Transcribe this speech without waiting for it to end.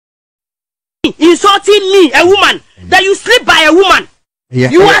insulting me, a woman, that you sleep by a woman.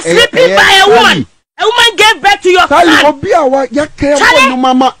 You are sleeping by a woman. A woman gave birth to your son.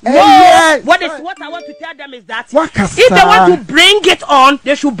 What I want to tell them is that if they want to bring it on,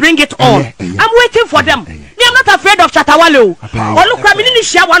 they should bring it on. I'm waiting for them. I'm not afraid of Shatta Wale. Oh, look, I mean,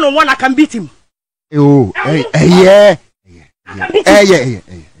 share one-on-one, I can beat him. Oh, yeah.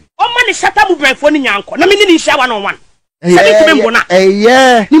 Oh, man, Shatta mu break for Nyanko. Na me share one-on-one.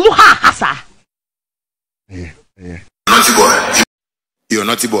 Yeah. Naughty boy. You're a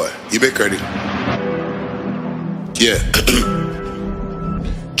naughty boy. You make credit. Yeah.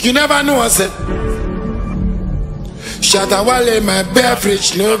 You never know, I said. Shatta Wale, my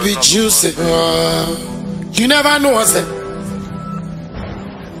beverage, no be juicy. You never know, I said.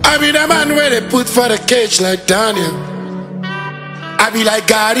 I be the man where they put for the cage like Daniel. I be like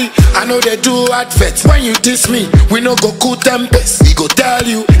Gary, I know they do adverts. When you diss me, we no go cool tempest. We go tell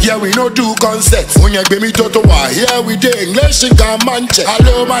you, yeah, we no do concerts. When you give me toto, here we do English in Manche.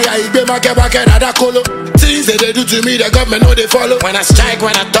 Hello, my ibe make back another color. Things that they do to me, the government know they follow. When I strike,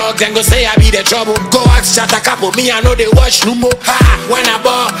 when I talk, then go say I be the trouble. Go ask Shatta Capo, me I know they watch no more. When I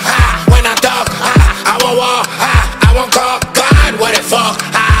ball, when I talk, I want war, I want call. God, what the fuck?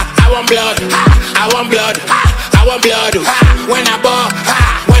 I want blood, I want blood, I want blood. When I ball,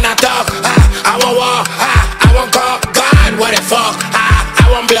 when I talk, I want war, I want call. God, what the fuck? I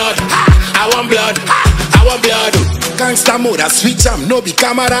want blood, I want blood, I want blood. Gangsta mode, I switch am, no be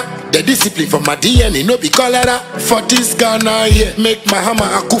camera. The discipline from my DNA, no be cholera. For this Ghana here, make my hammer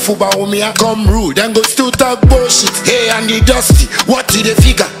a kufu baumia. Come rude, then go still talk bullshit. Hey, Andy Dosty, what did they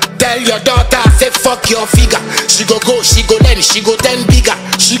figure? Tell your daughter, say fuck your figure. She go, she go learn, she go then bigger.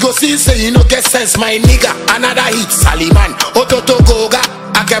 She go see, say you no get sense, my nigga. Another hit, Saliman, Ototo Goga.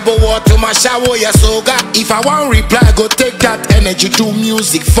 Akebo water my shower, ya soga. If I want reply, go take that energy to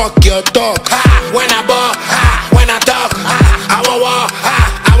music. Fuck your talk. When I ball, when I talk, I want war,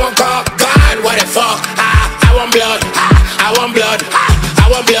 I want call. God, what the fuck? I want blood, I want blood, I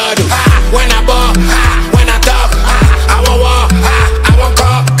want blood. When I ball, when I talk, I want war, I want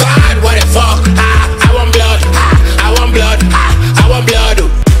call. God, what the fuck? I want blood, I want blood, I want blood.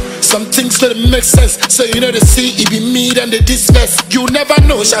 Some things don't make sense, so you know they see it be me and they dismiss. You never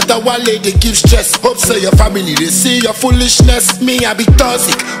know, Shatta Wale, they give stress. Hope so your family, they see your foolishness. Me, I be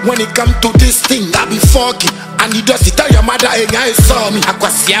toxic. When it come to this thing, I be fucking. And you just tell your mother, hey, I saw me.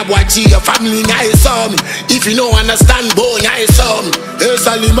 Akwasia Bwaji, your family, I saw me. If you don't understand, boy, I saw me. Hey,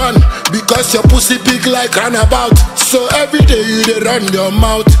 Saliman, because your pussy big like runabout. So every day you they run your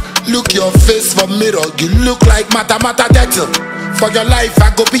mouth. Look your face for mirror, you look like mata detector. For your life,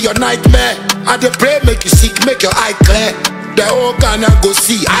 I go be your nightmare. I dey pray, make you sick, make your eye clear. The whole can I go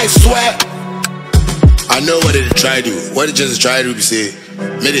see, I swear. I know what they try to do. What they just try to do, say,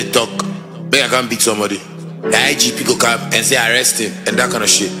 make they talk. Make I can't beat somebody. The IGP go come and say arrest him and that kind of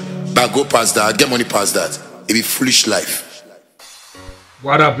shit. But go past that, get money past that. It be foolish life.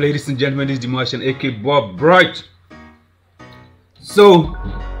 What up, ladies and gentlemen? This is the Martian, aka Bob Bright. So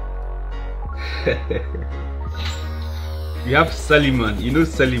we have Saliman. You know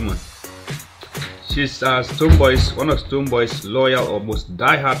Saliman. She's Stonebwoy's, one of Stonebwoy's loyal or most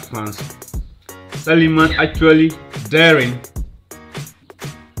die-hard fans. Saliman actually daring,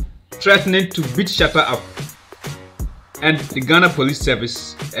 threatening to beat Shatta up, and the Ghana Police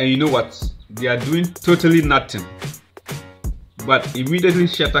Service, and you know what? They are doing totally nothing. But immediately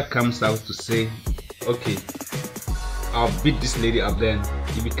Shatta comes out to say, okay, I'll beat this lady up. Then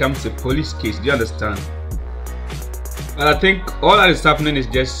it becomes a police case. Do you understand? But I think all that is happening is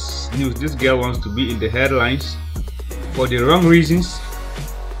just news. This girl wants to be in the headlines for the wrong reasons,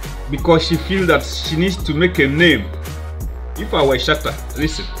 because she feels that she needs to make a name. If I were Shatta,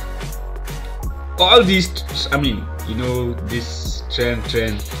 listen, all these, I mean, you know, this trend,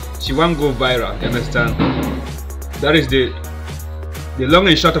 she won't go viral. You understand? That is the long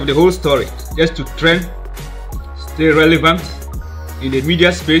and short of the whole story. Just to trend, stay relevant in the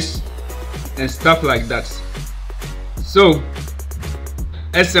media space and stuff like that. So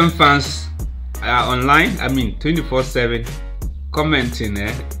SM fans are online, I mean 24/7, commenting.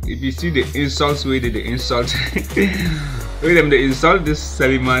 If you see the insults where they insult with them, they insult this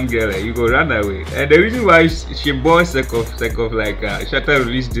Saliman girl, you go run away. And the reason why she bought sake of like Shatta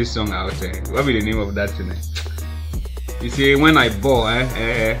released this song out. What be the name of that thing? You see, when I bore,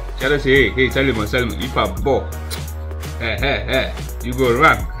 Shatta say, hey Saliman, if I bore, you go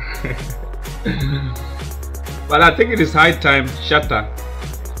run. But I think it is high time Shatta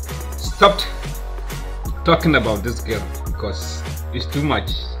stopped talking about this girl, because it's too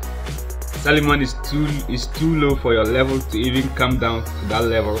much. Saliman is too low for your level to even come down to that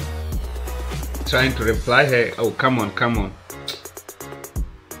level. trying to reply her. Oh, come on, come on.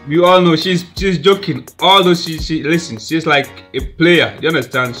 We all know she's joking. Although she listen, she's like a player. You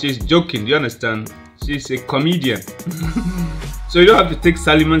understand? She's joking. You understand? She's a comedian. So you don't have to take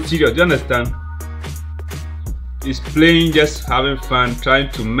Solomon serious. You understand? He's playing, just having fun, trying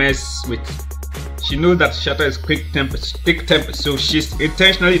to mess with. She knows that Shatta is quick tempered, so she's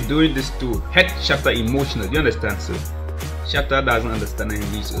intentionally doing this to hurt Shatta emotionally. You understand? So Shatta doesn't understand, and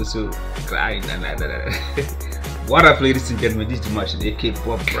he's also crying. What up, ladies and gentlemen? This is Dimash, aka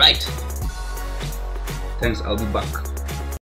Bob Bright. Thanks, I'll be back.